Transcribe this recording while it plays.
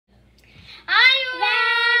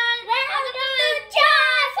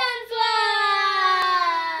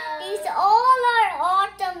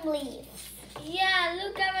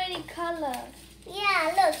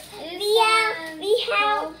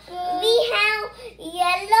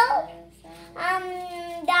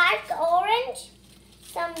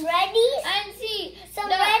ready. And see, Some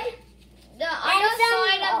red. the other some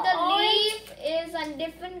side of the orange. leaf is a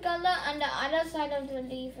different color, and the other side of the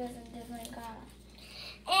leaf is a different color.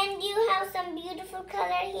 And you have some beautiful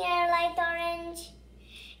color here, light orange.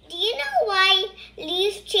 Do you know why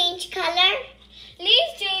leaves change color?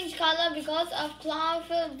 Leaves change color because of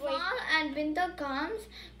chlorophyll break. Fall and winter comes,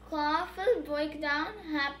 chlorophyll breakdown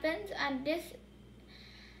happens, and this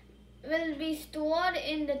will be stored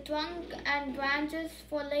in the trunk and branches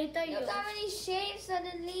for later use. Look how many shapes of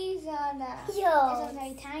the leaves are there. Yo. This one's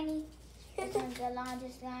very tiny. This one's the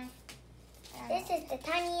largest guy. This is the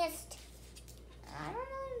tiniest. I don't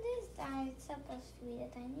know if this guy is supposed to be the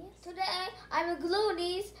tiniest. Today, I will glue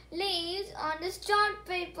these leaves on this chart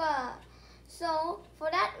paper. So, for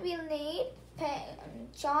that we'll need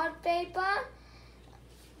chart paper,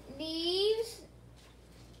 leaves,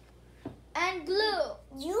 and glue.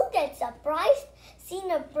 You get surprised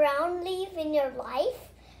seeing a brown leaf in your life?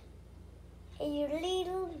 You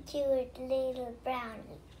little cute little brown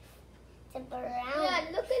leaf. It's a brown. Yeah,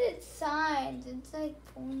 look at its sides. It's like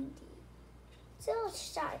pointy. So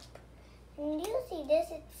sharp. And you see this?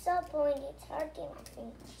 It's so pointy. It's hurting my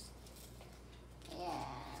fingers. Yeah.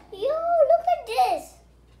 Yo, look at this.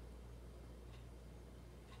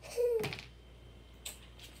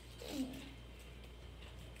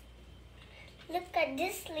 Look at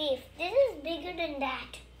this leaf. This is bigger than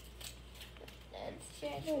that.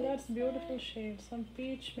 Oh, that's beautiful shade. Some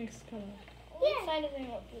peach mixed color. Which side is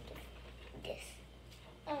more beautiful? This.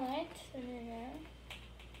 Alright, so there.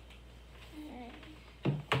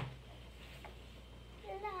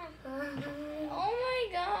 Oh my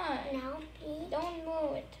god. Now, Pete. Don't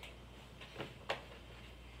move it.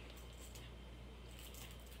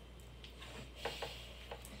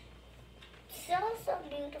 So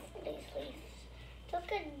beautiful, these leaves.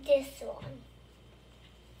 Look at this one.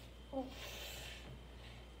 Oh,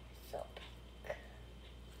 so big.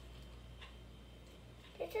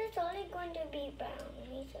 This is only going to be brown.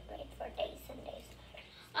 We should wait for days and days.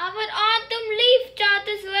 Our autumn leaf chart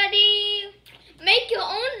is ready. Make your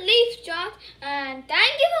own leaf chart, and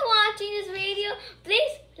thank you for watching this video.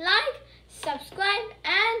 Please like, subscribe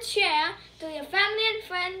and share to your family and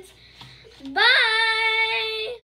friends. Bye.